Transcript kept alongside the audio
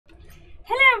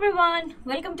Hello everyone,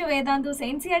 welcome to Vedantu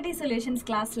NCERT Solutions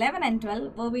class 11 and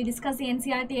 12 where we discuss the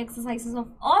NCERT exercises of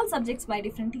all subjects by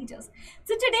different teachers.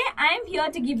 So today I am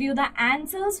here to give you the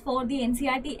answers for the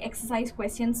NCERT exercise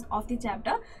questions of the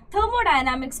chapter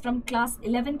Thermodynamics from class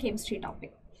 11 chemistry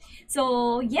topic.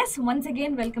 So yes, once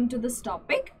again welcome to this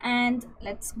topic and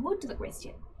let's go to the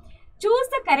question. Choose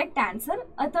the correct answer.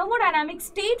 A thermodynamic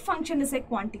state function is a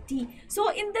quantity.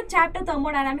 So in the chapter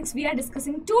thermodynamics, we are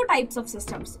discussing two types of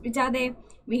systems. Which are they?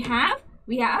 We have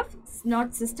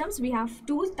not systems. We have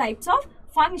two types of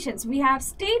functions. We have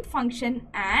state function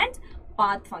and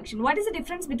path function. What is the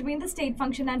difference between the state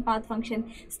function and path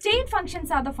function? State functions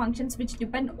are the functions which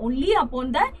depend only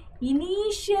upon the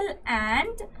initial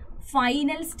and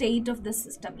final state of the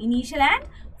system. Initial and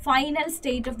final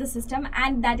state of the system,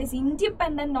 and that is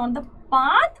independent on the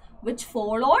path which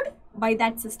followed by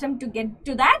that system to get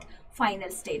to that final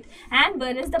state. And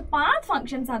whereas the path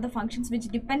functions are the functions which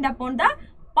depend upon the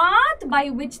path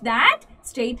by which that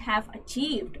state have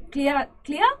achieved. Clear?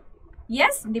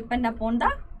 Yes, depend upon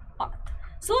the path.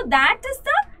 So that is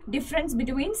the difference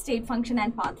between state function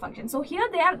and path function. So here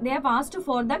they have asked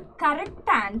for the correct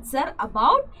answer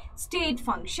about state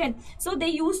function. So they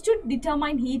used to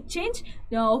determine heat change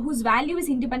whose value is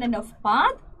independent of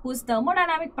path, whose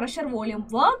thermodynamic pressure, volume,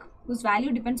 work, whose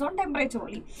value depends on temperature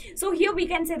only. So here we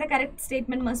can say the correct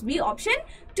statement must be option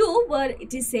 2, where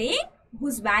it is saying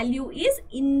whose value is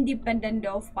independent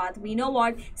of path. We know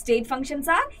what state functions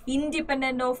are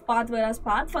independent of path, whereas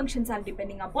path functions are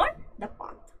depending upon the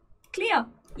path. Clear?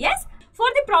 Yes. For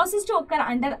the process to occur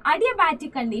under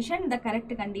adiabatic condition, the correct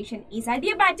condition is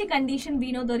adiabatic condition.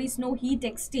 We know there is no heat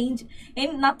exchange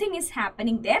and nothing is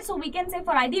happening there. So we can say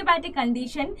for adiabatic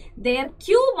condition, their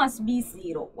Q must be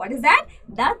 0. What is that?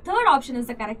 The third option is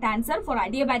the correct answer. For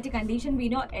adiabatic condition, we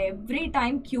know every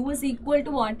time Q is equal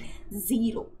to what?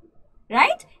 0.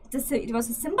 Right? It was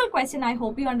a simple question. I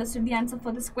hope you understood the answer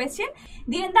for this question.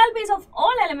 The enthalpies of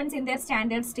all elements in their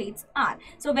standard states are.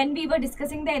 So when we were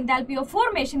discussing the enthalpy of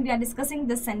formation, we are discussing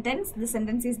the sentence. The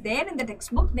sentence is there in the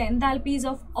textbook. The enthalpies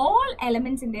of all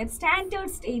elements in their standard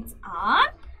states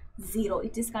are 0.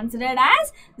 It is considered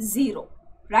as 0.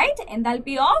 Right?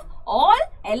 Enthalpy of all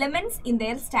elements in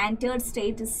their standard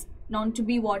state is known to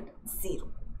be what? 0.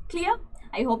 Clear?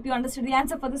 I hope you understood the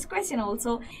answer for this question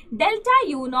also. Delta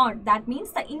U naught, that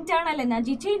means the internal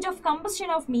energy change of combustion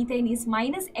of methane is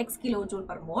minus X kilojoule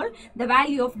per mole. The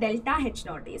value of delta H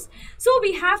naught is. So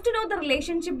we have to know the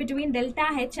relationship between delta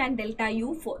H and delta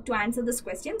U to answer this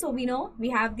question. So we know we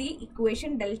have the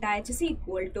equation delta H is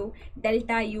equal to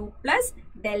delta U plus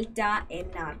delta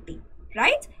nRT.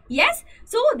 Right? Yes.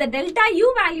 So the delta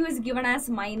U value is given as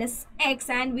minus X,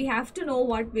 and we have to know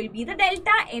what will be the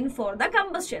delta N for the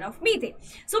combustion of methane.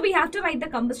 So we have to write the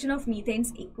combustion of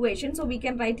methane's equation. So we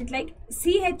can write it like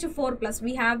CH4 plus.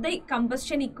 We have the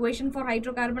combustion equation for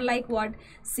hydrocarbon like what?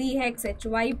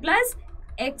 CHHY plus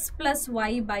X plus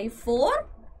Y by 4.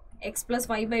 X plus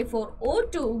Y by 4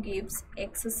 O2 gives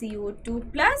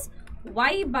XCO2 plus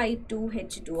Y by 2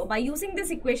 H2O. By using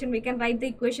this equation, we can write the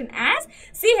equation as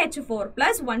CH4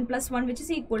 plus 1 which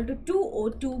is equal to 2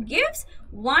 O2 gives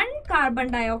 1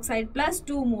 carbon dioxide plus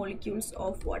 2 molecules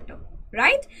of water.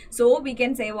 Right? So we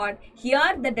can say what?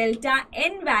 Here the delta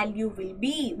N value will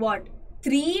be what?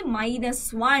 3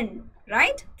 minus 1.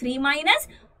 Right? 3 minus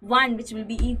 1 which will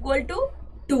be equal to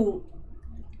 2.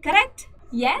 Correct?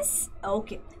 Yes?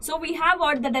 Okay. So we have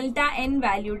what? The delta N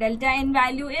value. Delta N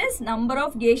value is number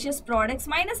of gaseous products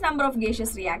minus number of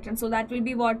gaseous reactants. So that will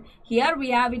be what? Here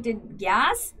we have it in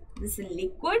gas. This is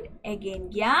liquid. Again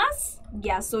gas.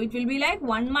 So it will be like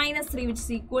 1 minus 3 which is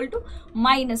equal to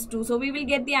minus 2. So we will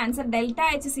get the answer delta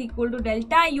H is equal to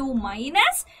delta U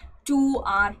minus 2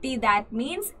 RT. That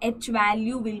means H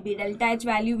value will be, delta H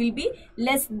value will be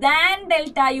less than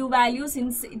delta U value,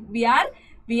 since we are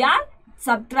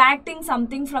subtracting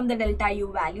something from the delta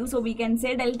U value. So we can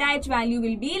say delta H value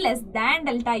will be less than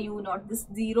delta U naught. This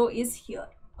 0 is here.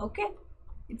 Okay.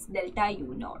 It's delta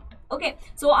U naught. Okay.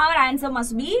 So our answer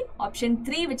must be option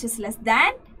 3, which is less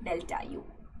than delta U.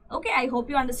 Okay, I hope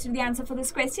you understood the answer for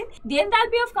this question. The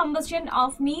enthalpy of combustion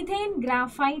of methane,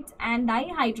 graphite and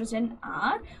dihydrogen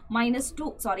are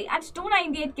at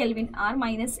 298 Kelvin are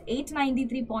minus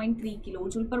 893.3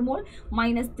 kilojoule per mole,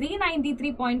 minus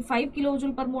 393.5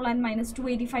 kilojoule per mole and minus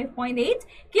 285.8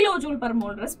 kilojoule per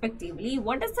mole respectively.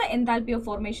 What is the enthalpy of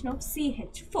formation of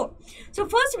CH4? So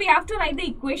first we have to write the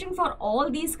equation for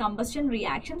all these combustion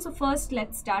reactions. So first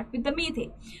let's start with the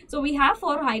methane. So we have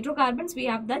for hydrocarbons, we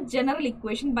have the general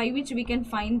equation by which we can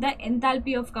find the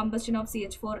enthalpy of combustion of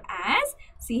CH4 as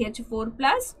CH4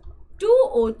 plus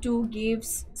 2O2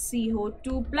 gives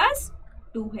CO2 plus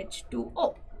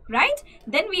 2H2O. right?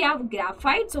 Then we have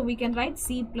graphite, so we can write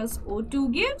C plus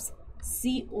O2 gives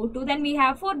CO2. Then we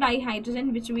have for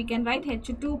dihydrogen, which we can write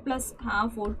H2 plus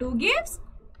half O2 gives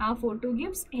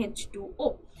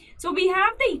H2O. So we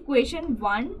have the equation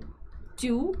 1,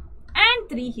 2 and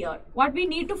 3 here. What we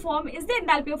need to form is the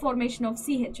enthalpy of formation of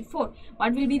CH4.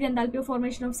 What will be the enthalpy of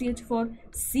formation of CH4?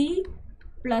 C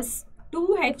plus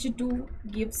 2H2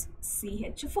 gives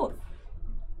CH4.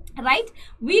 Right?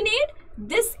 We need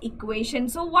this equation.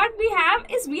 So what we have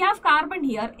is we have carbon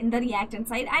here in the reactant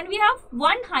side and we have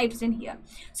one hydrogen here.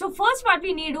 So first what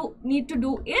we need to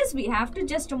do is we have to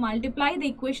just multiply the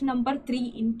equation number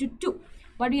 3 into 2.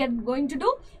 What we are going to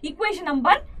do? Equation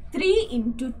number 3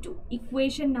 into 2.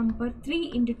 Equation number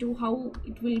 3 into 2, how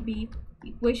it will be?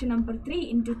 Equation number 3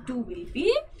 into 2 will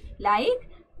be like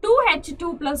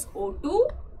 2H2 plus O2,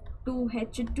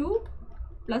 2H2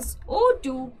 plus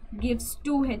O2 gives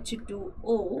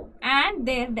 2H2O, and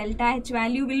their delta H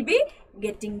value will be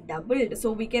getting doubled.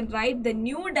 So we can write the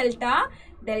new delta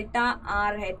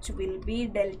RH will be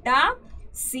delta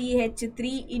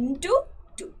CH3 into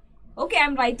 2. Okay, I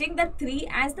am writing the 3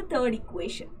 as the third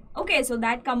equation. Okay, so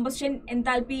that combustion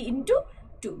enthalpy into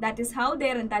 2. That is how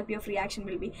their enthalpy of reaction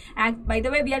will be. And by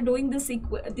the way, we are doing this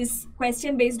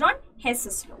question based on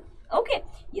Hess's law. Okay,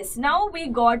 yes, now we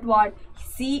got what?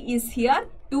 C is here,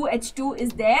 2H2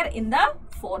 is there in the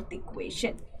fourth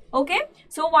equation. Okay,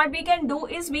 so what we can do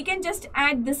is we can just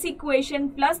add this equation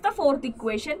plus the fourth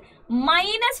equation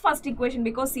minus first equation,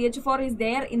 because CH4 is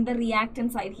there in the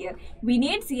reactant side here. We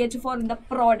need CH4 in the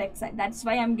product side. That's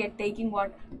why I'm taking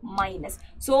what? Minus.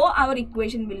 So our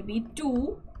equation will be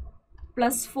 2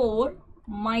 plus 4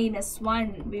 minus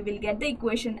 1. We will get the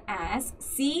equation as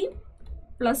C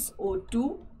plus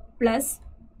O2 plus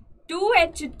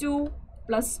 2H2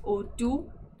 plus O2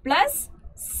 plus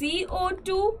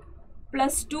CO2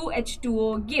 plus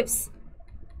 2H2O gives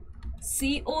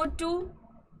CO2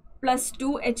 plus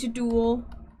 2H2O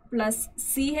plus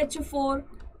CH4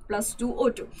 plus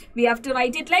 2O2. We have to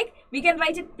write it like, we can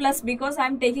write it plus because I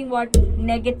am taking what?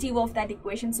 Negative of that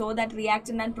equation, so that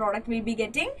reactant and product will be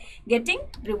getting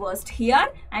reversed.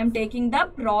 Here I am taking the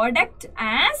product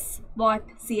as what?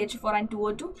 CH4 and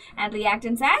 2O2, and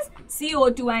reactants as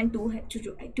CO2 and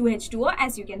 2H2O,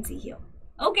 as you can see here.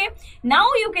 Okay, now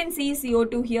you can see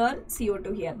CO2 here,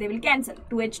 CO2 here, they will cancel.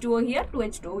 2H2O here,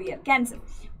 2H2O here, cancel.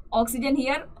 Oxygen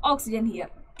here,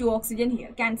 2 oxygen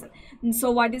here, cancel.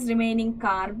 So what is remaining?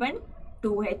 Carbon,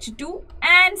 2H2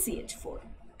 and CH4.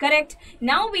 Correct.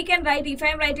 Now we can write, if I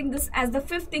am writing this as the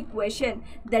fifth equation,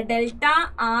 the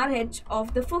delta RH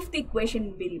of the fifth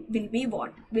equation will be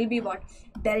what?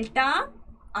 Delta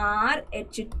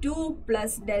RH2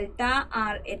 plus delta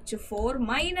RH4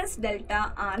 minus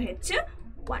delta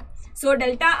RH1. So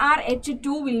delta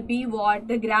RH2 will be what?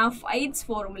 The graphite's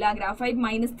formula, graphite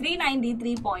minus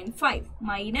 393.5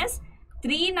 minus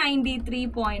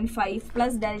 393.5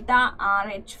 plus delta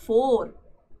RH4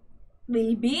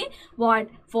 will be what?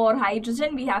 For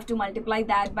hydrogen we have to multiply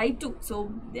that by 2.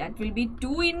 So that will be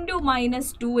 2 into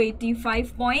minus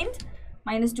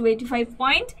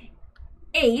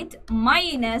 285.8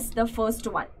 minus the first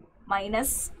one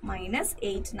minus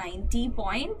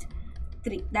 890.3.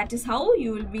 That is how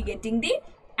you will be getting the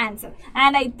answer,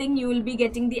 and I think you will be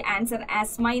getting the answer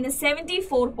as minus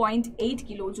 74.8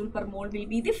 kilojoule per mole will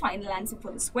be the final answer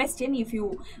for this question if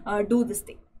you do this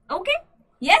thing. Okay,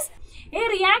 yes, a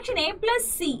reaction A plus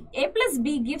C, A plus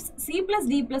B gives C plus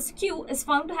D plus Q is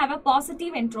found to have a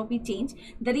positive entropy change.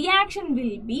 The reaction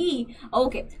will be,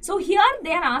 okay, so here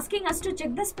they are asking us to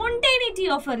check the spontaneity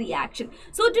of a reaction.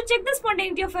 So to check the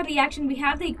spontaneity of a reaction, we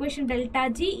have the equation delta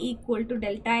G equal to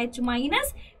delta H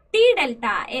minus T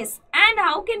delta S. And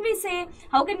how can we say?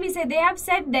 They have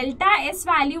said delta S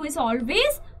value is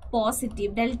always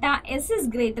positive. Delta S is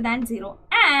greater than 0.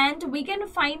 And we can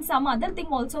find some other thing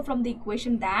also from the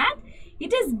equation, that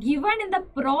it is given in the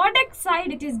product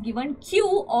side, it is given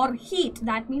Q or heat.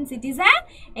 That means it is an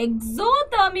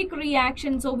exothermic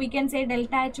reaction. So we can say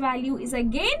delta H value is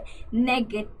again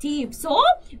negative. So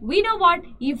we know what?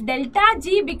 If delta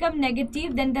G become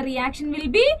negative, then the reaction will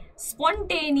be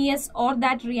spontaneous, or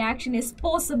that reaction is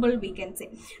possible, we can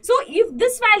say. So if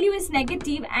this value is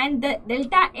negative and the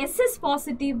delta S is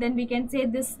positive, then we can say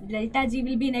this delta G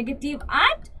will be negative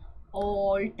at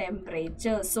all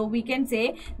temperatures. So we can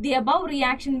say the above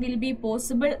reaction will be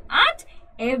possible at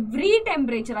every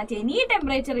temperature. At any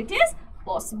temperature it is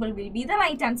possible will be the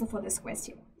right answer for this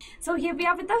question. So here we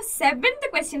are with the 7th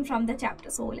question from the chapter.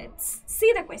 So let's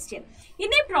see the question. In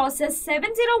a process,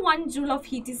 701 joule of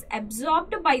heat is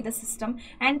absorbed by the system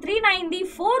and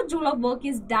 394 joule of work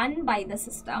is done by the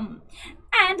system.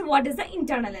 And what is the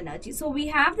internal energy? So we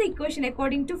have the equation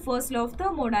according to first law of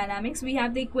thermodynamics. We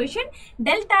have the equation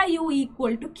delta U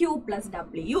equal to Q plus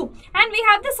W. And we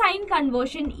have the sign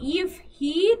conversion. If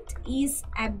heat is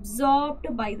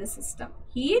absorbed by the system,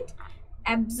 heat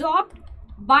absorbed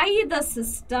by the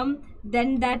system,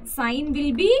 then that sign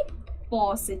will be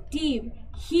positive.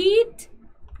 Heat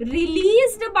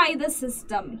released by the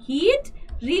system, heat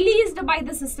released by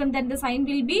the system, then the sign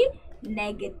will be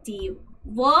negative.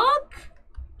 Work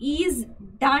is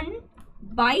done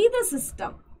by the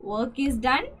system, work is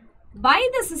done by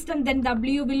the system, then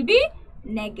W will be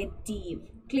negative.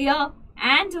 Clear?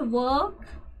 And work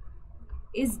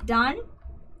is done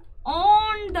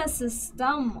on the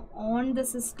system,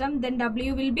 then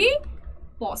W will be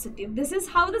positive. This is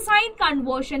how the sign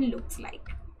conversion looks like.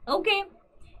 Okay,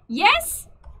 yes.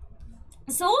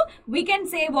 So we can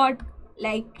say what,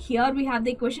 like here we have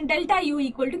the equation delta U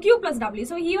equal to Q plus W.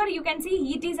 So here you can see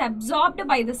heat is absorbed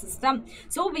by the system.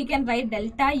 So we can write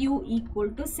delta U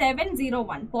equal to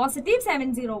 701, positive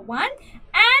 701,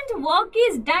 and work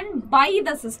is done by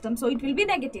the system. So it will be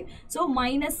negative. So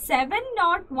minus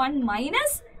 701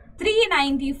 minus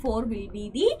 394 will be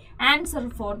the answer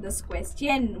for this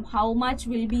question. How much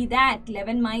will be that?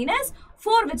 11 minus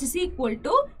 4, which is equal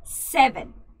to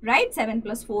 7. Right? 7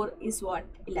 plus 4 is what?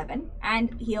 11.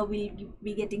 And here we'll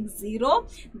be getting 0.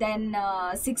 Then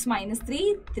 6 minus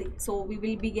 3, 3. So we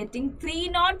will be getting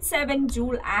 307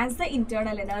 joule as the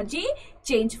internal energy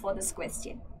change for this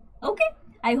question. Okay?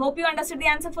 I hope you understood the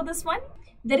answer for this one.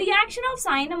 The reaction of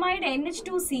cyanamide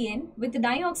NH2CN with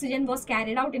dioxygen was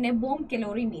carried out in a bomb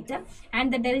calorimeter,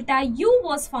 and the delta U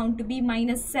was found to be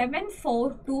minus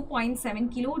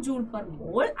 742.7 kilojoule per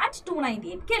mole at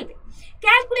 298 Kelvin.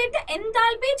 Calculate the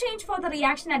enthalpy change for the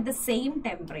reaction at the same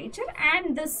temperature,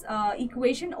 and this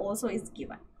equation also is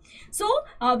given. So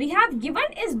we have given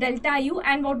is delta U,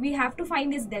 and what we have to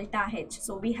find is delta H.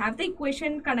 So we have the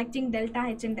equation connecting delta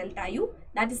H and delta U.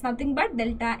 That is nothing but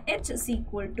delta H is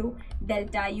equal to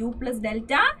delta U plus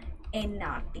delta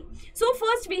nRT. So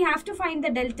first we have to find the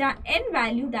delta N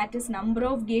value, that is number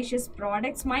of gaseous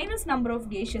products minus number of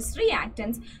gaseous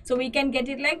reactants. So we can get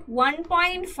it like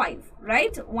 1.5,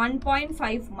 right?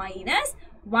 1.5 minus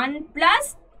 1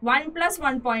 plus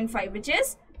 1.5, which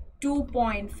is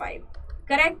 2.5.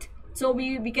 Correct? So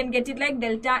we can get it like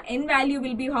delta N value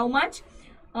will be how much?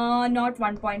 Not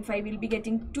 1.5, we'll be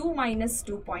getting 2 minus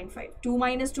 2.5. 2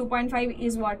 minus 2.5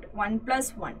 is what? 1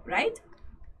 plus 1, right?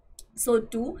 So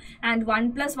 2, and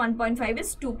 1 plus 1.5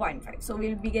 is 2.5. So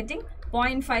we'll be getting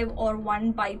 0.5 or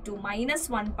 1 by 2 minus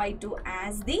 1 by 2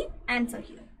 as the answer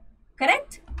here.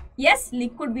 Correct? Yes,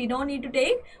 liquid, we don't need to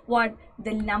take what?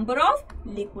 The number of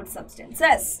liquid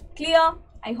substances. Clear?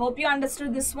 I hope you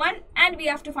understood this one, and we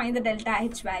have to find the delta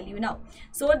H value now.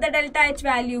 So the delta H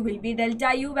value will be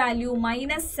delta U value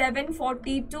minus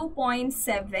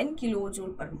 742.7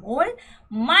 kilojoule per mole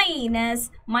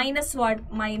minus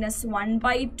what? Minus 1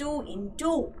 by 2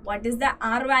 into what is the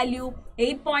R value?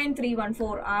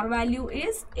 8.314. R value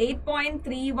is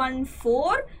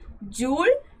 8.314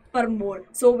 joule per mole.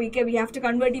 So we have to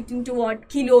convert it into what?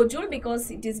 Kilojoule,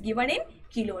 because it is given in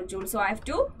kilojoule. So I have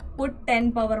to put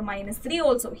 10 power minus 3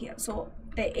 also here. So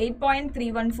the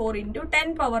 8.314 into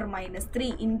 10 power minus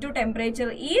 3 into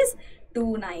temperature is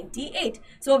 298.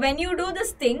 So when you do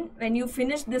this thing, when you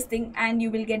finish this thing, and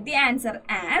you will get the answer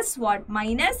as what?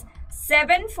 Minus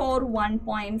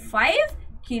 741.5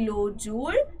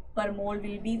 kilojoule per mole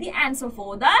will be the answer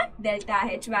for the delta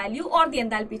H value or the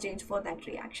enthalpy change for that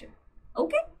reaction.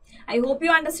 Okay, I hope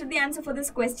you understood the answer for this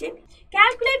question.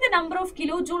 Calculate the number of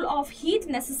kilojoule of heat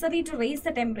necessary to raise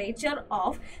the temperature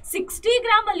of 60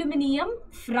 gram aluminium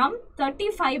from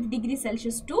 35 degrees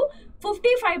Celsius to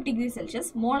 55 degrees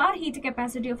Celsius. Molar heat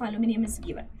capacity of aluminium is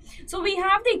given. So we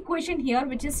have the equation here,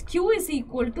 which is Q is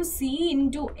equal to C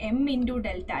into M into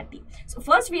delta T. So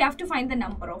first we have to find the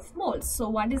number of moles. So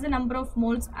what is the number of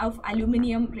moles of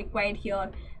aluminium required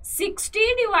here? 60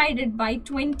 divided by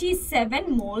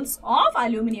 27 moles of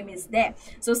aluminium is there.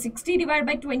 So 60 divided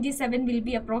by 27 will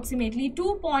be approximately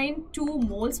 2.2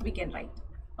 moles we can write.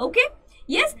 Okay.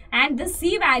 Yes, and the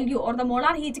C value or the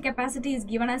molar heat capacity is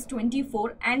given as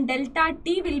 24, and delta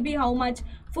T will be how much?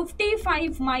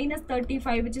 55 minus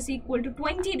 35, which is equal to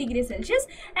 20 degrees Celsius,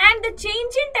 and the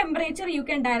change in temperature you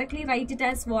can directly write it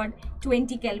as what?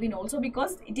 20 Kelvin also,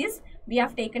 because it is, we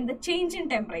have taken the change in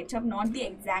temperature, not the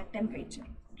exact temperature,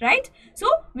 right? So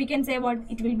we can say what?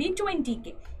 It will be 20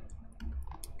 K.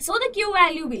 So the Q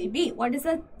value will be, what is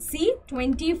the C?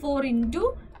 24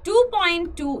 into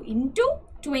 2.2 into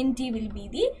 20 will be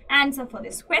the answer for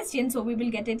this question. So we will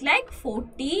get it like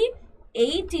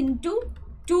 48 into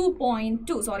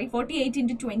 2.2. Sorry, 48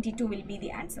 into 22 will be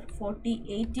the answer.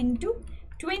 48 into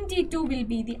 22 will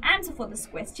be the answer for this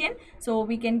question. So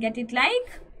we can get it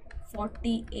like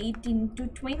 48 into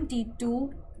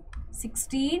 22,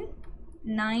 16,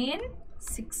 9,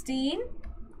 16,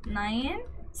 9,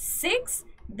 6,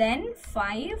 then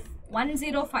 5,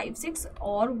 1056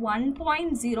 or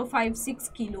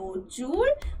 1.056 kilojoule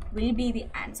will be the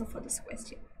answer for this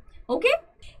question. Okay,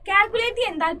 calculate the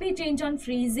enthalpy change on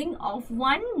freezing of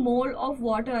 1 mole of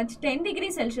water at 10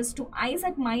 degrees Celsius to ice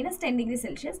at minus 10 degrees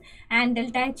Celsius, and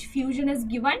delta H fusion is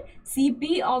given,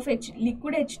 Cp of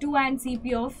liquid H2 and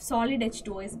Cp of solid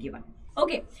H2O is given.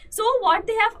 Okay, so what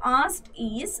they have asked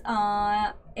is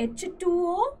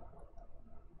H2O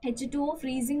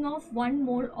freezing of 1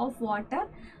 mole of water,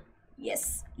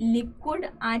 yes,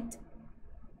 liquid at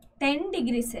 10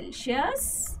 degrees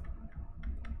Celsius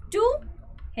to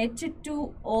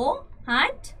H2O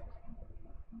at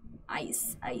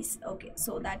ice. Okay,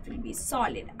 so that will be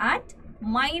solid at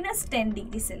minus 10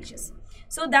 degrees Celsius.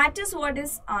 So that is what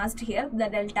is asked here, the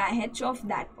delta H of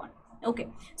that one. Okay,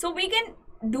 so we can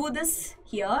do this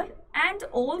here, and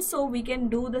also we can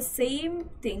do the same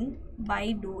thing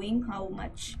by doing how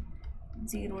much?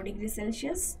 0 degrees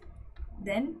Celsius,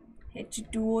 then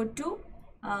H2O2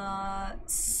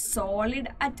 solid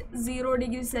at 0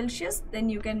 degrees Celsius, then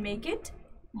you can make it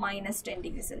minus 10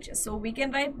 degrees Celsius. So we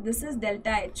can write this is delta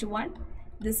H1,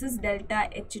 this is delta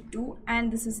H2, and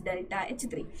this is delta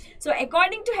H3. So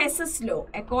according to Hess's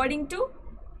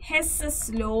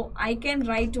law, I can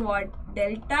write what?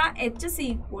 Delta H is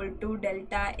equal to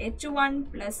delta H1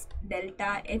 plus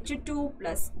delta H2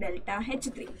 plus delta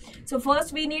H3. So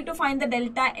first we need to find the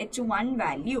delta H1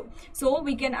 value. So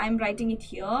we can, I'm writing it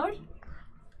here.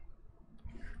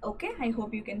 Okay, I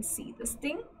hope you can see this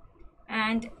thing.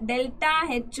 And delta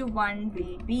H1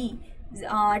 will be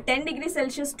 10 degrees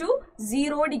Celsius to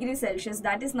 0 degrees Celsius.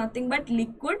 That is nothing but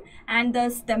liquid, and the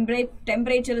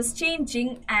temperature is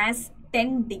changing as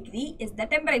 10 degree is the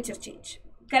temperature change.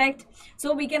 Correct?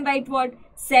 So we can write what?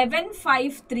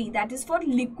 753. That is for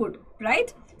liquid,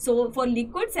 right? So for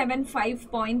liquid,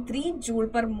 75.3 joule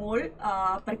per mole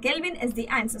per Kelvin is the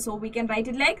answer. So we can write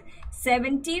it like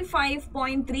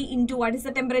 75.3 into what is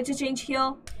the temperature change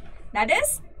here? That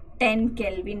is 10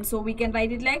 Kelvin. So we can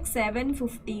write it like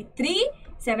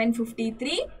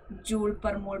 753 joule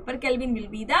per mole per Kelvin will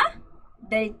be the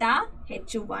delta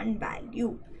H1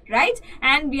 value, right?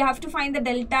 And we have to find the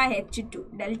delta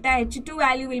H2. Delta H2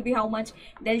 value will be how much?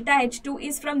 Delta H2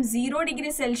 is from 0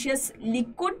 degrees Celsius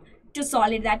liquid to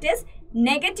solid, that is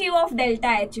negative of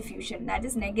delta H fusion. That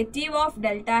is negative of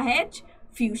delta H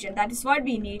fusion. That is what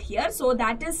we need here. So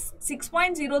that is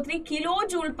 6.03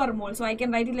 kilojoule per mole. So I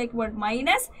can write it like what?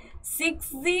 Minus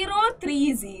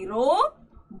 6030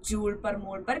 joule per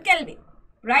mole per Kelvin,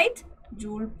 right?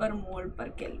 Joule per mole per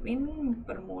Kelvin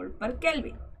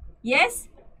Yes.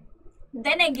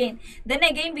 Then again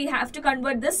we have to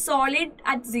convert this solid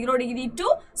at 0 degree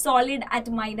to solid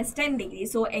at minus 10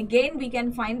 degrees. So again we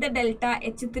can find the delta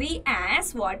H3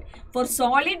 as what? For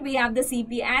solid we have the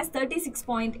Cp as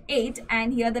 36.8,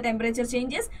 and here the temperature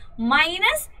changes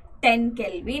minus 10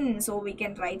 Kelvin. So we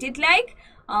can write it like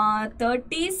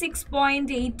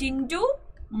 36.8 into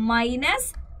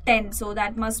minus 10. So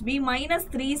that must be minus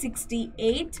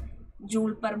 368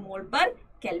 joule per mole per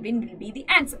Kelvin will be the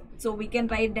answer. So we can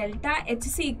write delta H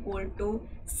is equal to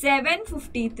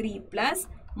 753 plus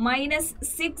minus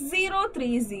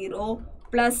 6030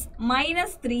 plus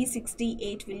minus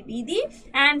 368 will be the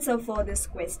answer for this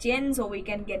question. So we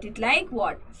can get it like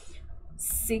what?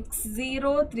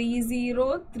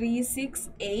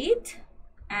 6030368,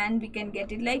 and we can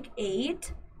get it like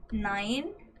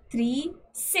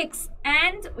 8936,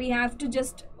 and we have to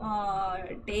just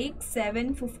take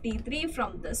 753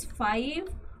 from this. 5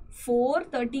 4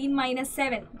 13 minus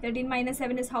 7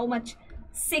 is how much?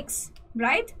 6,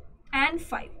 right? And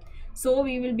 5. So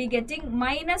we will be getting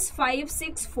minus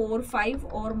 5645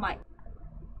 or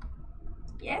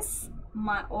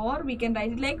or we can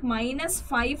write it like minus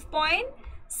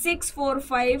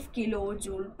 5.645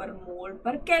 kilojoule per mole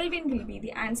per Kelvin will be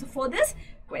the answer for this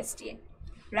question,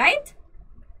 right?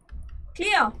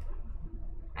 Clear?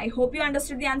 I hope you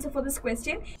understood the answer for this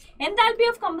question. Enthalpy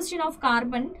of combustion of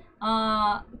carbon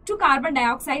to carbon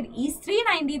dioxide is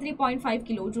 393.5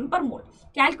 kilojoule per mole.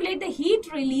 Calculate the heat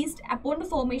released upon the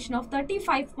formation of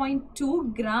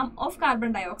 35.2 gram of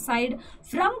carbon dioxide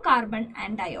from carbon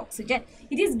and dioxygen.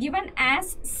 It is given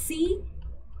as C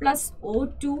plus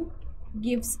O2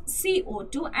 gives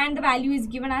CO2, and the value is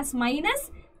given as minus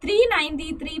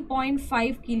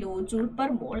 393.5 kilojoule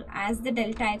per mole as the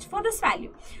delta H for this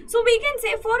value. So we can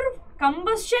say for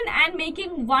combustion and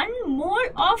making 1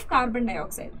 mole of carbon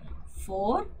dioxide,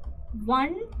 for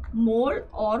 1 mole,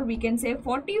 or we can say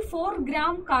 44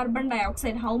 gram carbon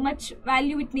dioxide, how much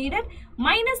value it needed?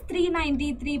 Minus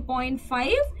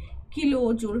 393.5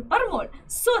 kilojoule per mole.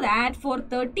 So that for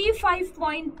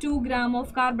 35.2 gram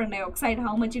of carbon dioxide,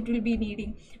 how much it will be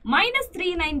needing? Minus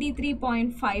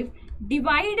 393.5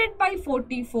 divided by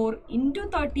 44 into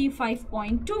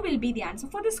 35.2 will be the answer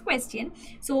for this question.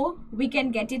 So we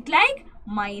can get it like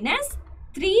minus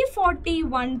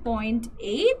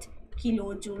 341.8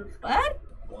 kilojoule per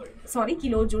mole. Sorry,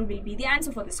 kilojoule will be the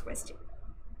answer for this question.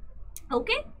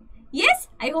 Okay. Yes,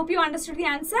 I hope you understood the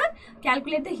answer.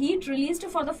 Calculate the heat released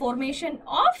for the formation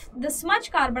of this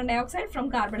much carbon dioxide from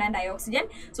carbon and oxygen.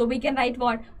 So we can write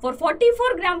what? For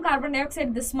 44 gram carbon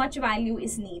dioxide, this much value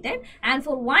is needed. And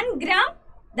for 1 gram,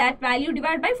 that value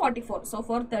divided by 44. So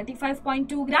for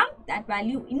 35.2 gram, that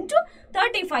value into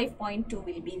 35.2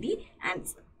 will be the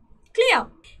answer. Clear?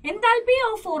 Enthalpy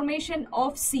of formation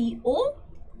of CO,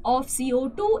 of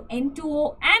CO2,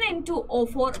 N2O and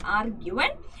N2O4 are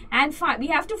given, and we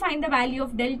have to find the value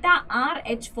of delta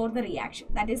RH for the reaction.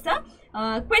 That is the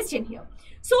question here.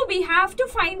 So we have to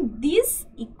find this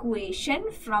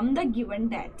equation from the given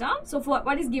data. So for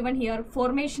what is given here?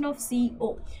 Formation of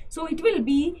CO. So it will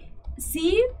be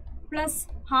C plus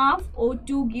half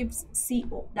O2 gives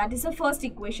CO. That is the first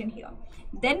equation here.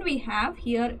 Then we have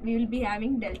here, we will be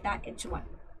having delta H1.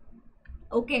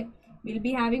 Okay. We'll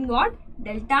be having what?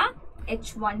 Delta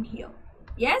H1 here.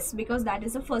 Yes, because that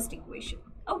is the first equation.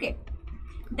 Okay.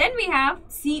 Then we have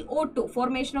CO2.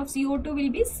 Formation of CO2 will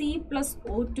be C plus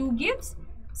O2 gives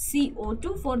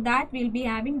CO2. For that, we'll be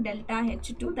having delta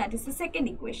H2. That is the second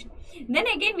equation. Then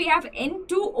again, we have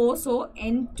N2O. So,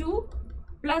 N2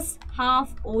 plus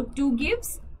half O2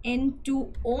 gives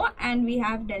N2O. And we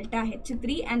have delta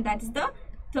H3. And that is the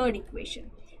third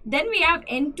equation. Then we have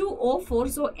N2O4.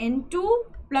 So, N2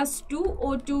 plus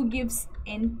 2O2 gives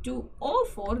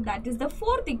N2O4. That is the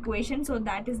fourth equation. So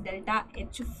that is delta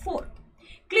H4.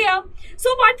 Clear?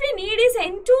 So what we need is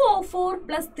N2O4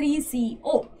 plus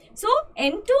 3CO. So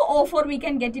N2O4 we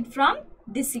can get it from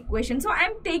this equation. So I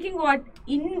am taking what?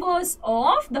 Inverse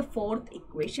of the fourth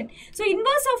equation. So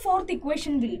inverse of fourth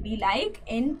equation will be like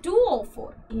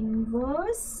N2O4.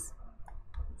 Inverse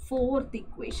fourth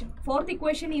equation. Fourth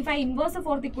equation, if I inverse the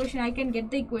fourth equation, I can get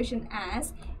the equation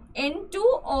as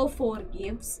N2O4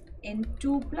 gives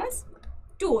N2 plus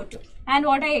 2O2. And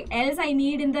what else I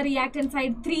need in the reactant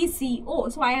side?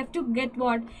 3CO. So I have to get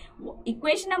what?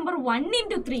 Equation number 1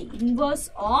 into 3. Inverse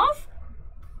of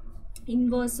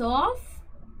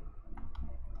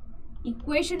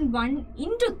equation 1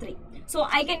 into 3. So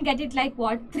I can get it like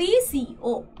what?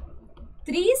 3CO.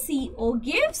 3CO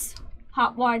gives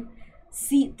what?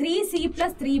 3C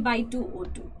plus 3 by 2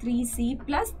 O2. 3C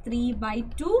plus 3 by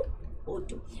 2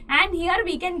 O2. And here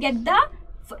we can get the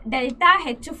delta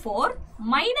H4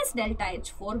 minus delta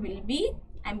H4 will be,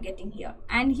 I'm getting here.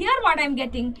 And here what I'm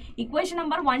getting? Equation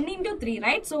number 1 into 3,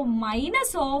 right? So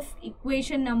minus of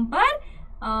equation number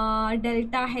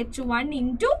delta H1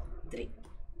 into 3.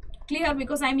 Clear?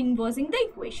 Because I'm inversing the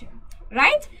equation.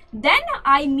 Right? Then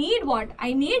I need what?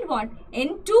 I need what?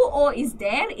 N2O is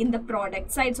there in the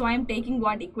product side. So I am taking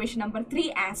what? Equation number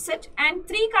 3 as such. And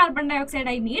 3 carbon dioxide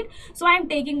I need. So I am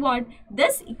taking what?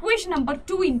 This equation number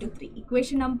 2 into 3.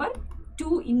 Equation number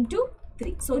 2 into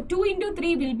 3. So 2 into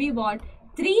 3 will be what?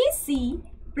 3C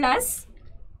plus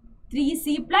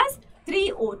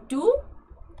 3O2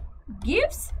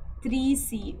 gives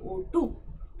 3CO2.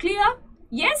 Clear?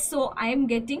 Yes. So I am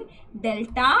getting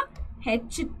delta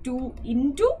H2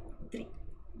 into 3.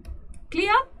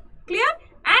 Clear? Clear?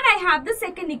 And I have the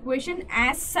second equation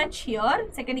as such here.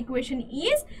 Second equation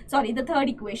is, sorry, the third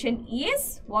equation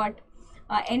is what?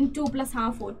 N2 plus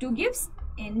half O2 gives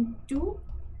N2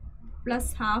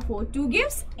 plus half O2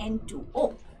 gives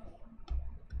N2O.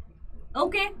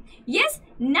 Okay. Yes.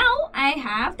 Now I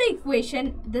have the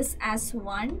equation this as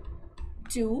 1,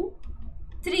 2,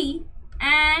 3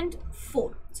 and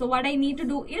 4. So what I need to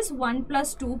do is 1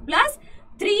 plus 2 plus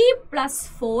 3 plus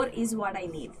 4 is what I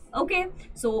need. Okay.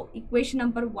 So equation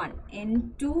number 1,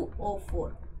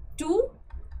 N2O4, 2,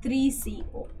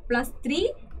 3CO plus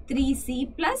 3,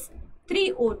 3C plus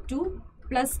 3O2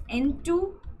 plus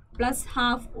N2 plus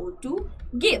half O2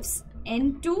 gives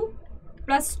N2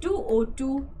 plus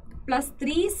 2O2 plus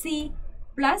 3C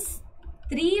plus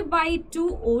 3 by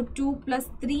 2 O2 plus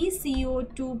 3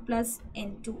 CO2 plus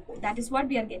N2O. That is what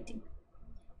we are getting.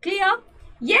 Clear?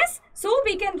 Yes. So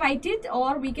we can write it,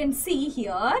 or we can see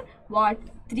here what?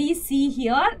 3C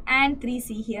here and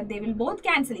 3C here. They will both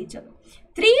cancel each other.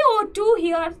 3O2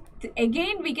 here,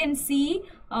 again we can see,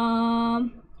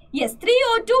 yes,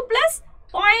 3O2 plus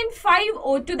 0.5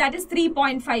 O2, that is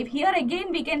 3.5. Here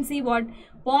again we can see what?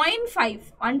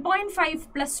 0.5, 1.5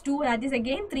 plus 2, that is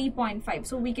again 3.5.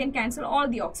 So we can cancel all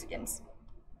the oxygens.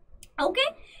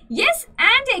 Okay, yes,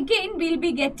 and again we'll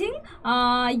be getting,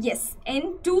 yes,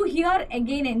 N2 here,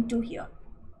 again N2 here.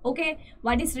 Okay,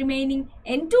 what is remaining?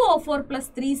 N2O4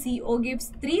 plus 3CO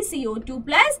gives 3CO2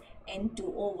 plus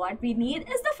N2O. What we need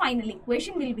is the final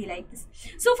equation will be like this.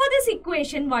 So for this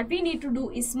equation, what we need to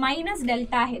do is minus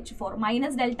delta H4.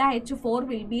 Minus delta H4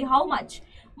 will be how much?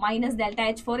 Minus delta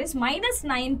H4 is minus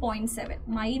 9.7.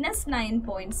 Minus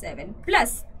 9.7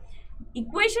 plus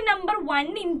equation number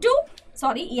 1 into,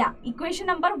 sorry, yeah, equation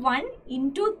number 1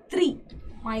 into 3.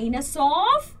 Minus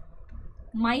of,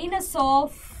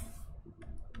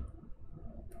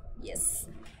 yes,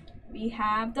 we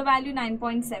have the value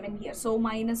 9.7 here. So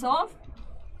minus of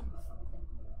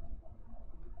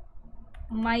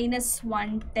minus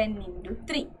 110 into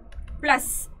 3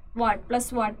 plus what?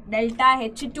 Plus what? Delta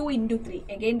H2 into 3.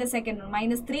 Again the second one,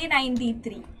 minus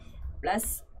 393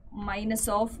 plus minus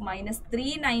of minus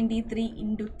 393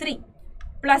 into 3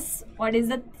 plus what is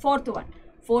the fourth one?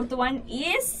 Fourth one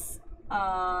is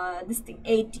this thing,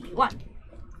 81.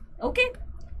 Okay.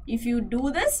 If you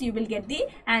do this, you will get the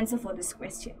answer for this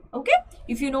question. Okay.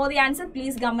 If you know the answer,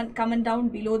 please comment down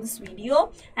below this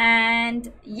video.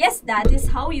 And yes, that is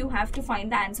how you have to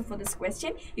find the answer for this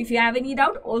question. If you have any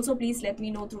doubt, also please let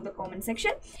me know through the comment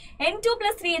section. N2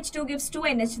 plus 3H2 gives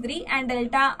 2NH3 and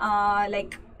delta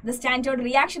like the standard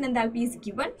reaction enthalpy is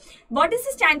given. What is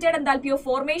the standard enthalpy of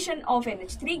formation of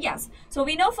NH3 gas? So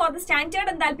we know for the standard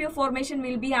enthalpy of formation,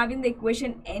 we will be having the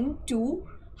equation N2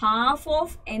 half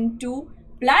of N2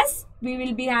 plus we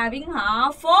will be having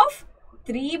half of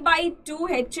 3 by 2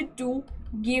 H2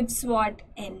 gives what?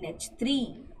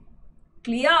 NH3.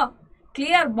 Clear?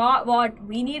 Clear what?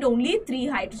 We need only 3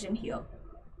 hydrogen here,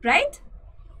 right?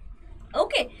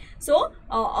 Okay. So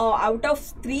out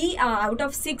of 3, out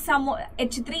of 6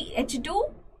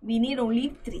 H2, we need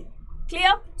only 3.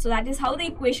 Clear? So that is how the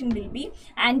equation will be,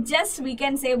 and just we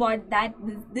can say what, that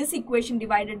this equation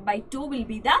divided by 2 will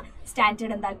be the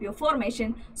standard enthalpy of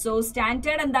formation. So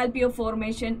standard enthalpy of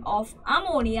formation of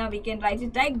ammonia, we can write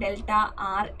it like delta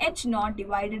RH naught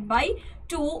divided by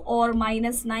 2 or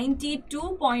minus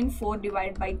 92.4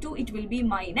 divided by 2. It will be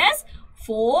minus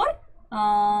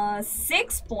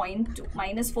 6.2,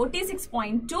 minus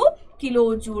 46.2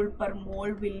 kilojoule per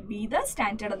mole will be the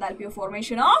standard enthalpy of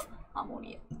formation of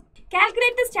ammonia.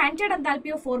 Calculate the standard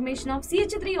enthalpy of formation of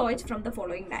CH3OH from the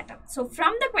following data. So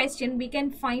from the question, we can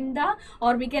find the,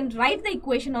 or we can write the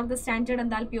equation of the standard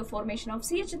enthalpy of formation of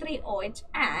CH3OH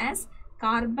as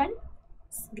carbon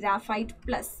graphite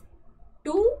plus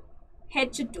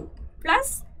 2H2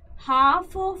 plus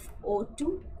half of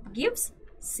O2 gives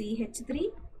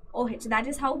CH3OH. That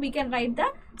is how we can write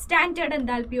the standard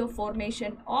enthalpy of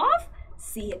formation of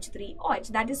CH3OH.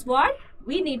 That is what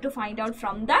we need to find out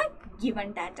from the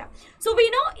given data. So we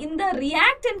know in the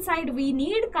reactant side we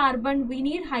need carbon, we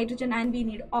need hydrogen and we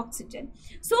need oxygen.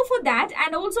 So for that,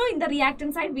 and also in the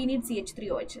reactant side we need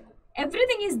CH3OH.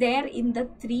 Everything is there in the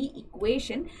 3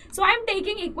 equation. So I am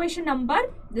taking equation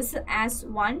number this as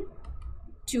 1,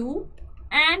 2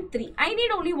 and 3. I need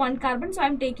only 1 carbon, so I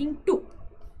am taking 2.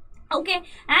 Okay,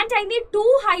 and I need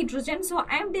 2 hydrogen, so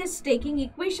I am just taking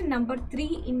equation number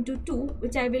 3 into 2,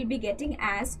 which I will be getting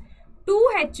as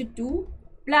 2H2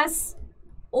 plus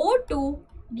O2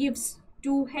 gives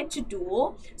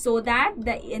 2H2O, so that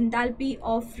the enthalpy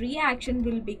of reaction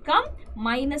will become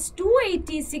minus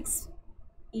 286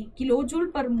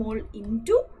 kilojoule per mole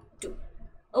into 2.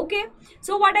 Okay,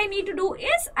 so what I need to do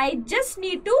is I just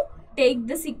need to take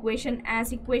this equation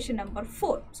as equation number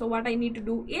 4. So what I need to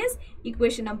do is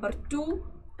equation number 2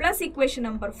 plus equation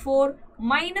number 4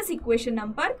 minus equation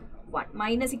number 1.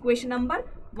 Minus equation number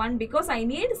 1 because I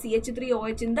need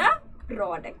CH3OH in the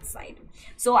product side.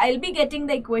 So I'll be getting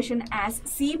the equation as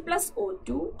C plus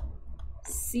O2,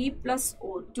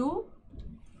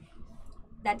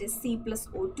 that is C plus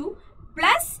O2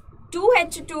 plus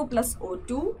 2H2 plus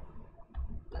O2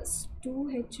 plus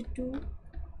 2H2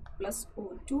 plus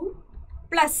O2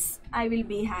 plus I will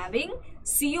be having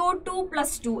CO2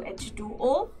 plus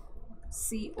 2H2O,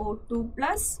 CO2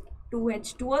 plus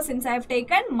 2H2O, since I have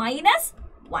taken minus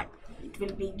 1. It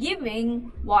will be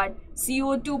giving what?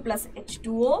 CO2 plus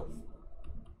H2O,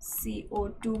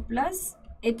 CO2 plus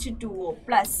H2O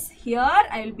plus here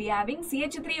I will be having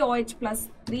CH3OH plus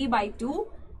 3 by 2,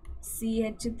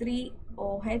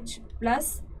 CH3OH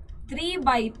plus 3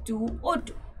 by 2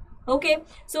 O2. Okay,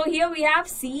 so here we have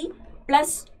C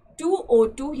plus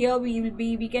 2O2. Here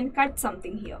we can cut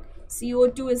something here.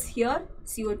 CO2 is here,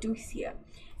 CO2 is here,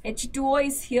 H2O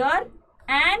is here,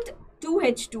 and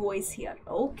 2H2O is here.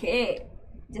 Okay,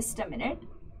 just a minute.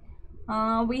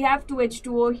 We have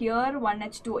 2H2O here,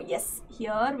 1H2O. Yes,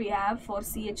 here we have for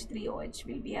CH3OH,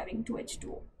 we'll be having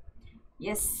 2H2O.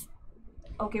 Yes.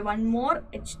 Okay, one more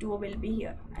H2O will be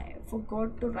here. I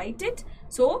forgot to write it.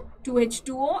 So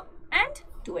 2H2O and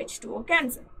 2H2O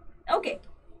cancel. Okay.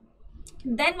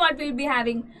 Then what we'll be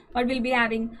having?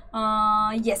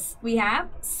 Yes, we have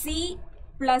C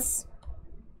plus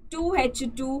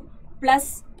 2H2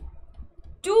 plus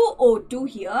 2O2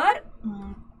 here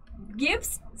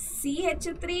gives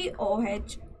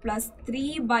CH3OH plus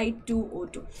 3 by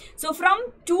 2O2. So from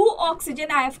 2 oxygen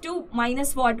I have to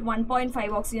minus what?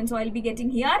 1.5 oxygen. So I'll be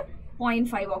getting here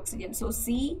 0.5 oxygen. So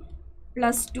C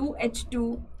plus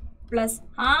 2H2 plus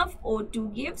half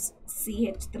O2 gives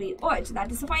CH3OH.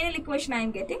 That is the final equation I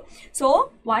am getting.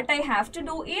 So what I have to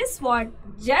do is what?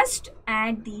 Just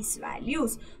add these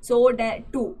values. So the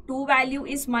 2 value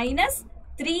is minus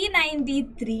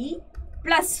 393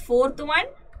 plus fourth one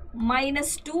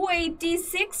minus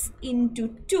 286 into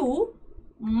 2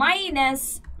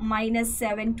 minus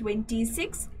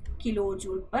 726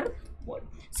 kilojoule per mole.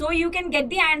 So you can get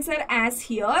the answer as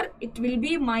here. It will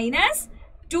be minus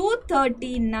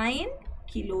 239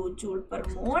 kilojoule per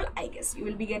mole. I guess you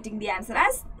will be getting the answer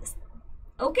as this.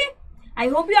 Okay. I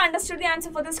hope you understood the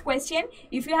answer for this question.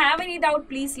 If you have any doubt,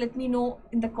 please let me know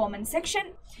in the comment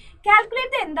section.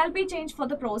 Calculate the enthalpy change for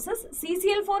the process.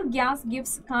 CCl4 gas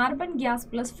gives carbon gas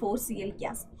plus 4Cl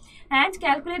gas. And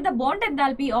calculate the bond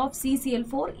enthalpy of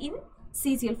CCl4 in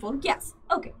CCl4 gas.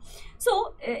 Okay.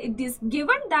 So, it is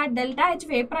given that delta H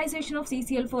vaporization of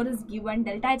CCl4 is given,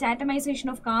 delta H atomization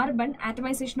of carbon,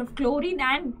 atomization of chlorine,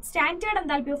 and standard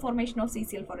enthalpy of formation of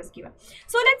CCl4 is given.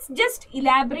 So, let's just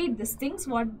elaborate these things,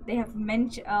 what they have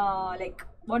mentioned,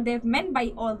 what they have meant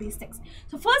by all these things.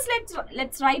 So, first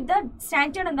let's write the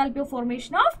standard enthalpy of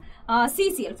formation of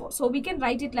CCl4. So, we can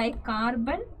write it like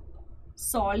carbon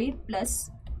solid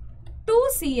plus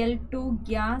 2Cl2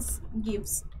 gas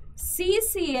gives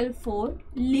CCl4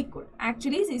 liquid.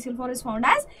 Actually, CCl4 is found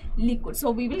as liquid. So,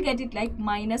 we will get it like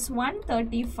minus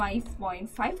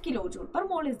 135.5 kilojoule per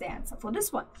mole is the answer for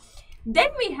this one. Then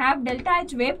we have delta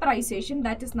H vaporization,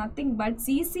 that is nothing but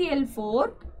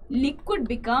CCl4 liquid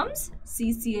becomes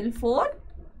CCl4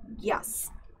 gas.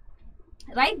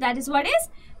 Right? That is what is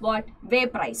what?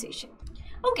 Vaporization.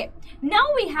 Okay, now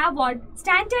we have what?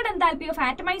 Standard enthalpy of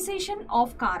atomization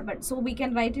of carbon. So we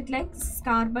can write it like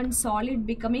carbon solid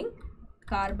becoming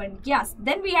carbon gas.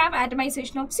 Then we have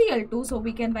atomization of Cl2. So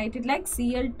we can write it like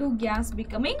Cl2 gas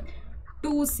becoming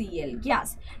 2Cl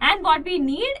gas. And what we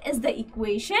need is the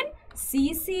equation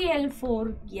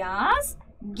CCl4 gas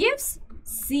gives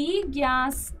C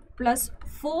gas plus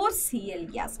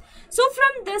 4Cl gas. So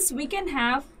from this we can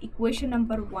have equation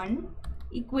number 1,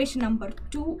 equation number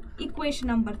 2, equation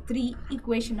number 3,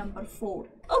 equation number 4.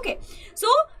 Okay, so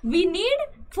we need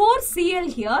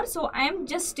 4Cl here. So I am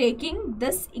just taking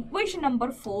this equation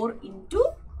number 4 into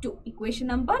 2. Equation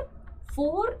number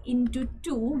 4 into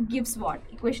 2 gives what?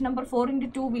 Equation number 4 into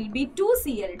 2 will be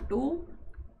 2Cl2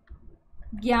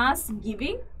 gas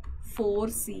giving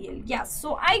 4Cl gas.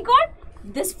 So I got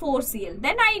this 4Cl.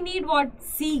 Then I need what?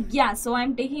 C gas. So I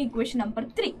am taking equation number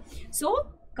 3. So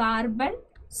carbon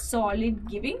solid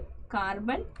giving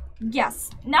carbon gas.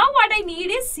 Now what I need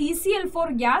is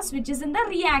CCl4 gas, which is in the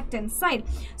reactant side.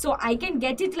 So I can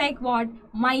get it like what?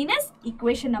 Minus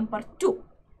equation number 2.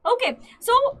 Okay,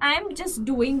 so I am just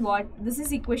doing what? This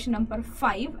is equation number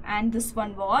 5 and this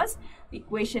one was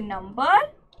equation number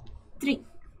 3.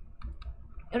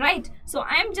 Right, so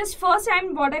I am just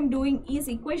what I'm doing is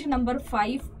equation number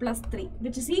 5 plus 3,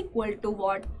 which is equal to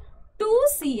what?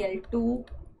 2Cl2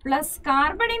 plus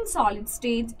carbon in solid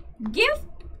state give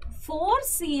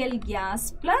 4Cl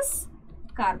gas plus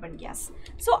carbon gas.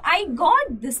 So I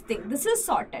got this thing. This is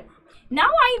sorted. Now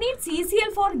I need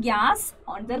CCl4 gas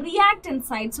on the reactant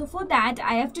side. So for that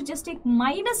I have to just take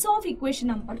minus of equation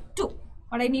number 2.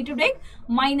 What I need to take?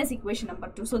 Minus equation number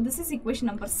 2. So this is equation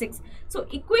number 6. So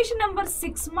equation number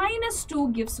 6 minus 2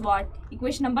 gives what?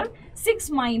 Equation number 6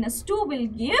 minus 2 will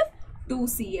give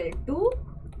 2Cl2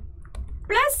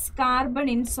 plus carbon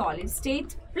in solid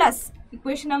state plus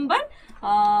equation number,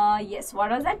 yes, what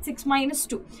was that? 6 minus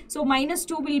 2. So minus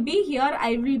 2 will be here.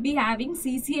 I will be having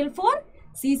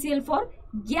CCl4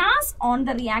 gas on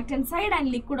the reactant side and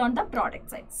liquid on the product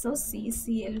side. So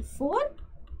CCl4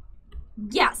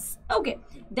 gas. Okay,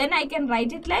 then I can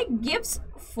write it like gives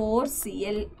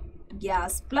 4Cl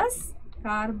gas plus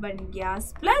carbon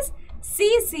gas plus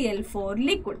CCl4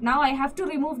 liquid. Now I have to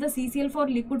remove the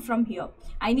CCl4 liquid from here.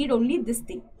 I need only this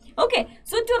thing. Okay,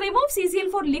 so to remove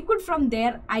CCl4 liquid from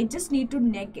there, I just need to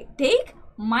take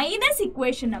minus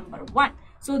equation number 1.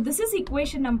 So this is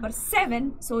equation number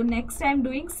 7. So next I am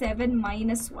doing 7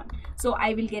 minus 1. So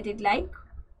I will get it like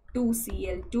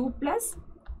 2Cl2 plus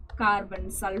carbon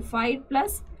sulfide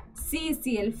plus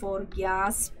CCl4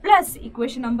 gas plus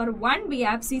equation number 1, we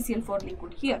have CCl4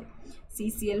 liquid here.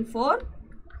 CCl4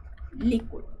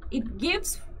 liquid. It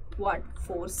gives what?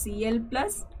 4Cl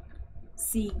plus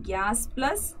C gas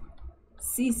plus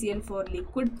CCl4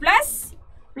 liquid plus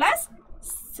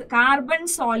carbon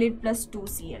solid plus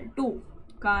 2Cl2.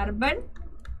 Carbon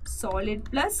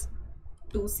solid plus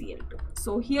 2Cl2.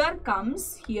 So here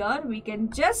we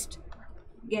can just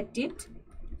get it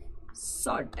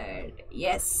sorted.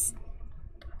 Yes,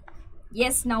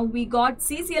 now we got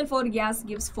CCl4 gas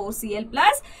gives 4Cl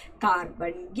plus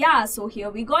carbon gas. So here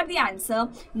we got the answer.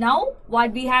 Now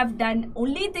what we have done,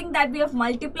 only thing that we have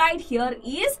multiplied here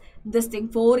is this thing,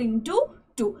 4 into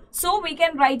 2. So we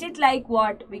can write it like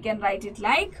what? We can write it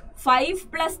like 5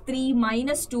 plus 3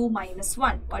 minus 2 minus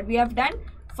 1. What we have done?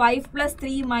 5 plus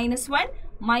 3 minus 1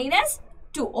 minus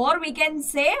 2. Or we can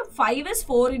say 5 is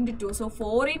 4 into 2. So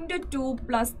 4 into 2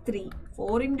 plus 3.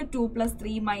 4 into 2 plus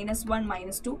 3 minus 1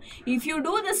 minus 2. If you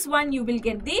do this one, you will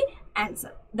get the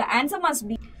answer. The answer must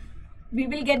be, we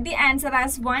will get the answer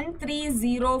as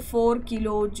 1304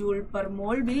 kilojoule per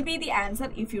mole will be the answer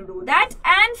if you do that.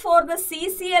 And for the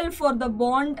CCl, for the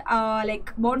bond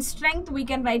bond strength, we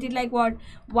can write it like what?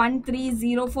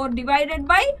 1304 divided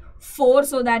by 4.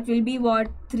 So that will be what?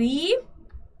 3,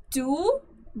 2,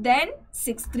 then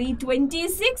 6.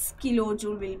 326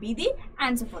 kilojoule will be the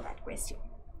answer for that question.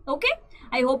 Okay,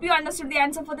 I hope you understood the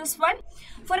answer for this one.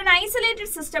 For an isolated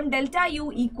system, delta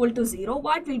U equal to 0,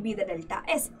 what will be the delta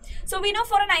S? So we know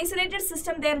for an isolated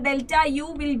system, their delta U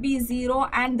will be 0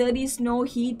 and there is no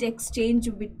heat exchange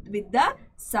with the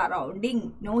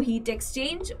surrounding. No heat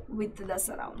exchange with the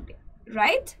surrounding,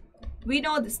 right? We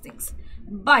know these things.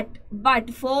 But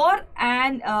for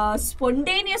an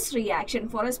spontaneous reaction,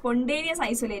 for a spontaneous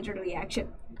isolated reaction,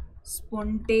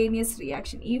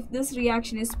 if this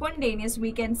reaction is spontaneous,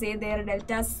 we can say their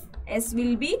delta S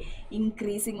will be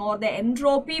increasing or the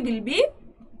entropy will be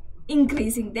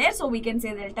increasing there. So we can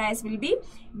say delta S will be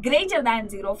greater than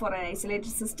 0 for an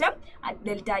isolated system at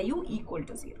delta U equal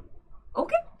to 0.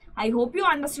 Okay, I hope you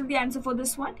understood the answer for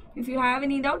this one. If you have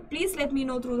any doubt, please let me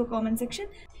know through the comment section.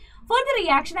 For the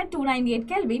reaction at 298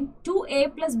 Kelvin,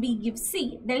 2A plus B gives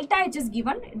C. Delta H is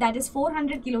given, that is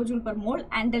 400 kilojoule per mole,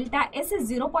 and delta S is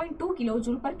 0.2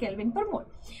 kilojoule per Kelvin per mole.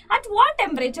 At what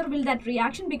temperature will that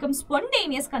reaction become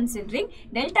spontaneous, considering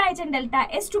delta H and delta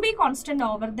S to be constant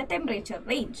over the temperature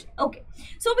range? Okay,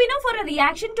 so we know for a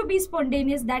reaction to be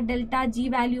spontaneous, that delta G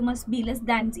value must be less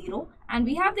than 0. And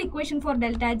we have the equation for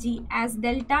delta G as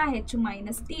delta H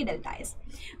minus T delta S.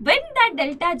 When that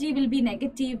delta G will be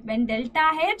negative, when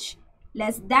delta H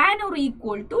less than or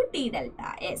equal to T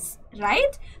delta S,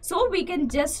 right? So we can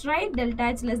just write delta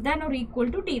H less than or equal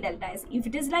to T delta S. If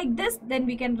it is like this, then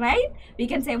we can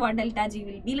say what? Delta G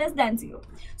will be less than 0.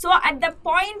 So at the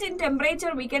point in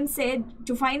temperature, we can say,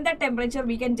 to find the temperature,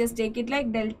 we can just take it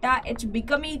like delta H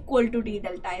become equal to T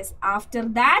delta S. After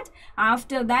that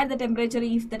the temperature,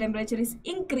 if the temperature is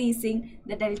increasing,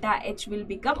 the delta H will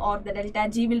become, or the delta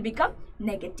G will become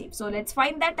negative. So let's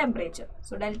find that temperature.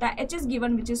 So delta H is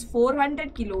given, which is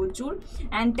 400 kilojoule,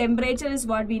 and temperature is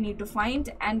what we need to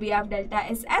find, and we have delta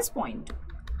S as 0.2.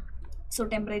 So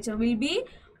temperature will be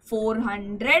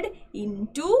 400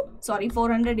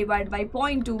 divided by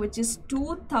 0.2, which is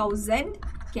 2000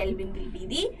 Kelvin will be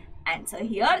the answer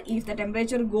here. If the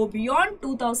temperature go beyond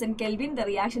 2000 Kelvin, the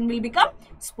reaction will become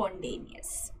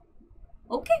spontaneous.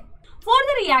 Okay. For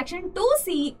the reaction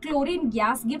 2C, chlorine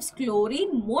gas gives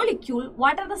chlorine molecule.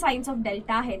 What are the signs of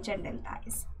delta H and delta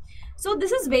S? So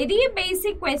this is very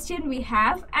basic question we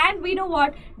have, and we know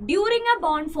what? During a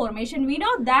bond formation, we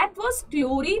know that was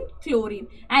chlorine,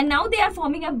 and now they are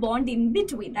forming a bond in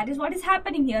between. That is what is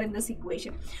happening here in this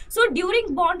equation. So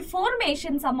during bond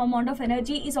formation, some amount of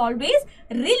energy is always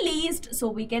released. So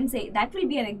we can say that will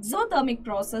be an exothermic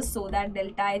process, so that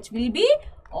delta H will be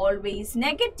always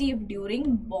negative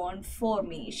during bond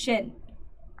formation.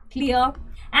 Clear?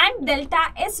 And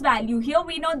delta S value, here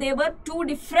we know there were two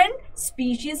different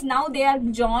species. Now they are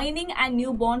joining and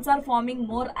new bonds are forming,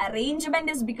 more arrangement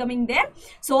is becoming there.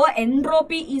 So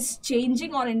entropy is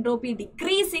changing or entropy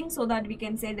decreasing, so that we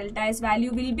can say delta S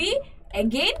value will be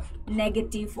again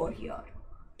negative for here.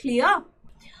 Clear?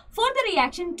 For the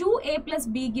reaction 2A plus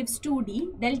B gives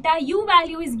 2D, delta U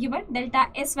value is given, delta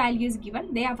S value is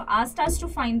given. They have asked us to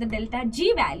find the delta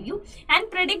G value and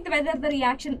predict whether the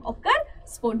reaction occurs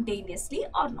spontaneously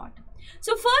or not.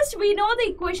 So first we know the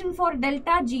equation for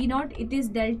delta G naught. It is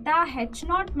delta H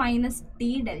naught minus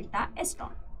T delta S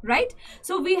naught, right?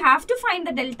 So we have to find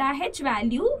the delta H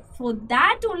value. For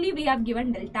that only we have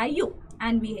given delta U,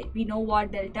 and we know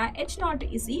what delta H naught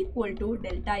is equal to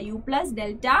delta U plus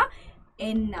delta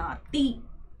nRT,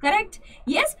 correct?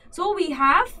 Yes, so we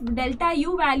have delta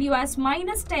U value as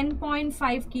minus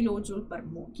 10.5 kilojoule per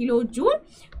kilojoule,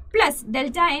 plus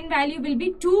delta N value will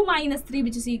be 2 minus 3,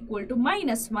 which is equal to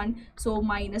minus 1. So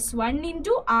minus 1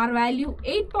 into R value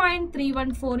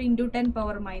 8.314 into 10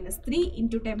 power minus 3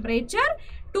 into temperature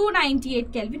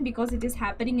 298 Kelvin, because it is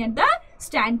happening at the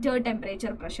standard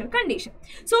temperature pressure condition.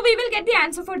 So we will get the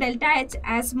answer for delta H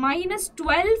as minus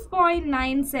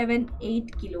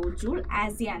 12.978 kilojoule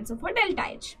as the answer for delta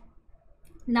H.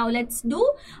 Now let's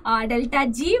do delta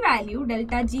G value.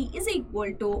 Delta G is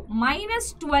equal to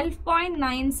minus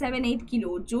 12.978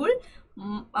 kilojoule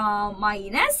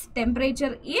minus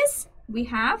temperature is, we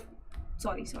have,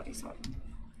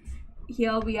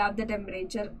 here we have the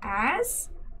temperature as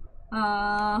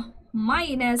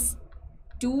minus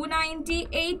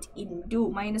 298 into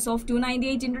minus of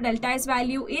 298 into delta S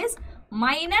value is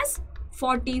minus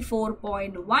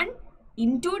 44.1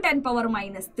 into 10 power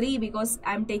minus 3, because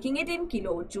I am taking it in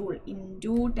kilojoule,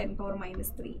 into 10 power minus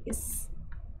 3 is,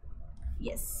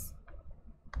 yes,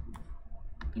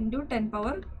 into 10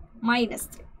 power minus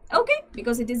 3, okay,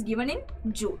 because it is given in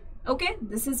joule. Okay,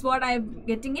 this is what I am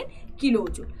getting in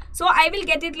kilojoule. So I will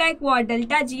get it like what?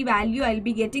 Delta G value I will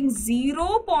be getting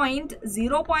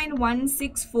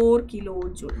 0.164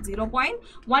 kilojoule.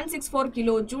 0.164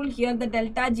 kilojoule. Here the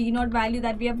delta G naught value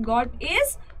that we have got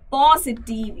is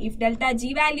positive. If delta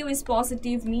G value is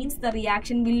positive, means the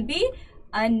reaction will be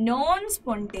a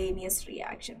non-spontaneous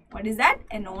reaction. What is that?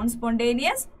 A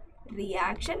non-spontaneous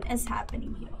reaction is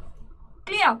happening here.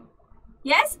 Clear?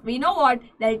 Yes, we know what?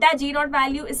 Delta G naught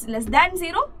value is less than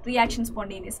 0, reaction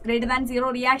spontaneous. Greater than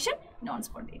 0, reaction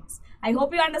non-spontaneous. I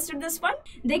hope you understood this one.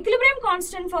 The equilibrium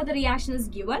constant for the reaction is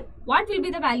given. What will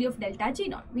be the value of delta G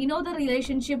naught? We know the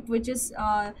relationship which is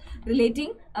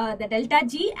relating the delta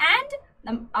G and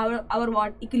our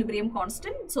what? Equilibrium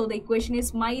constant. So the equation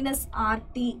is minus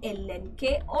RT ln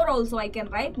K, or also I can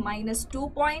write minus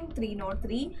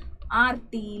 2.303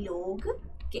 RT log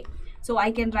K. So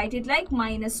I can write it like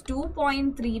minus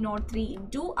 2.303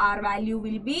 into R value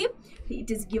will be, it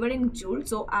is given in joule.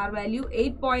 So R value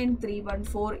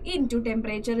 8.314 into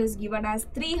temperature is given as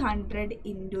 300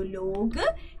 into log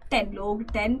 10.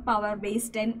 Log 10 power base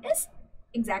 10 is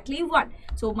exactly 1.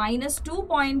 So minus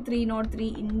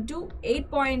 2.303 into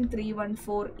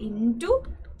 8.314 into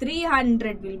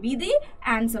 300 will be the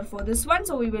answer for this one.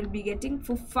 So we will be getting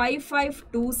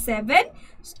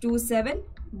 5527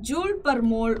 joule per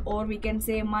mole, or we can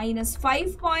say minus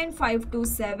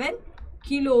 5.527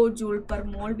 kilojoule per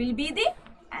mole will be the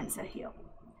answer here.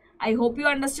 I hope you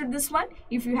understood this one.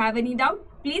 If you have any doubt,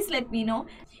 please let me know.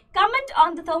 Comment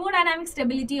on the thermodynamic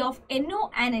stability of NO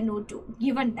and NO2.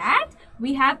 Given that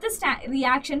we have the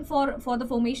reaction for the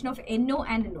formation of NO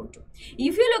and NO2.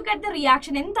 If you look at the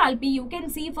reaction enthalpy, you can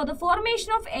see for the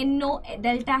formation of NO,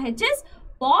 delta H is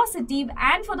positive,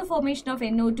 and for the formation of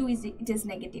NO2 it is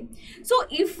negative. So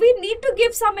if we need to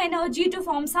give some energy to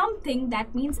form something,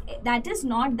 that means that is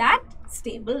not that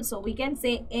stable. So we can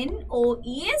say NO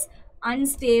is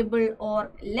unstable or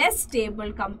less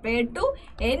stable compared to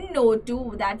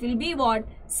NO2. That will be what?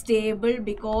 Stable,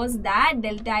 because that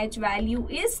delta H value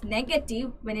is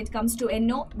negative. When it comes to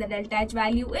NO, the delta H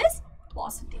value is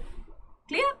positive.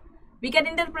 Clear? We can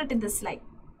interpret it this like.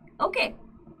 Okay.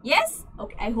 Yes?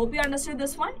 Okay. I hope you understood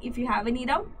this one. If you have any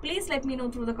doubt, please let me know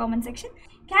through the comment section.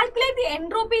 Calculate the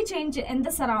entropy change in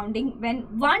the surrounding when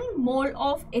 1 mole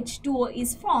of H2O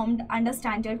is formed under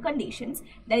standard conditions.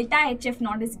 Delta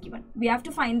HF0 is given. We have to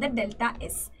find the delta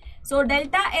S. So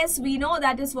delta S, we know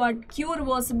that is what? Q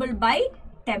reversible by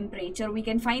temperature. We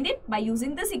can find it by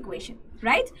using this equation,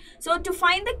 right? So to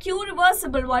find the Q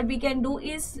reversible, what we can do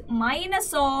is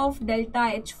minus of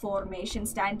delta H formation,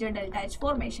 standard delta H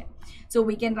formation. So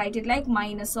we can write it like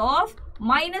minus of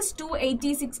minus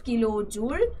 286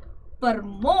 kilojoule per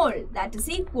mole, that is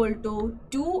equal to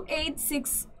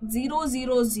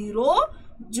 286,000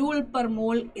 joule per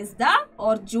mole is the,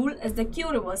 or joule is the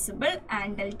Q reversible,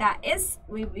 and delta S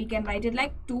we can write it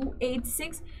like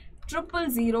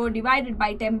 286,000 divided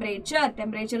by temperature.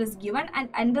 Temperature is given and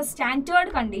under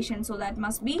standard condition, so that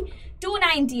must be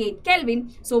 298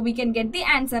 Kelvin. So we can get the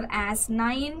answer as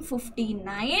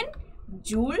 959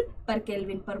 joule per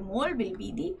Kelvin per mole will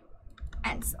be the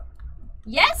answer.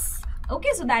 Yes? Okay,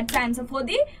 so that's the answer for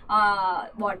the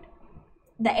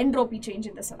the entropy change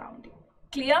in the surrounding.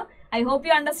 Clear? I hope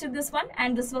you understood this one,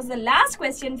 and this was the last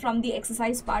question from the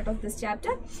exercise part of this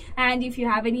chapter. And if you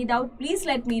have any doubt, please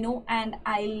let me know, and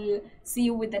I'll see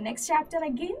you with the next chapter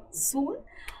again soon.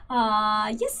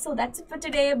 Yes, so that's it for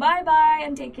today. Bye bye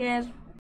and take care.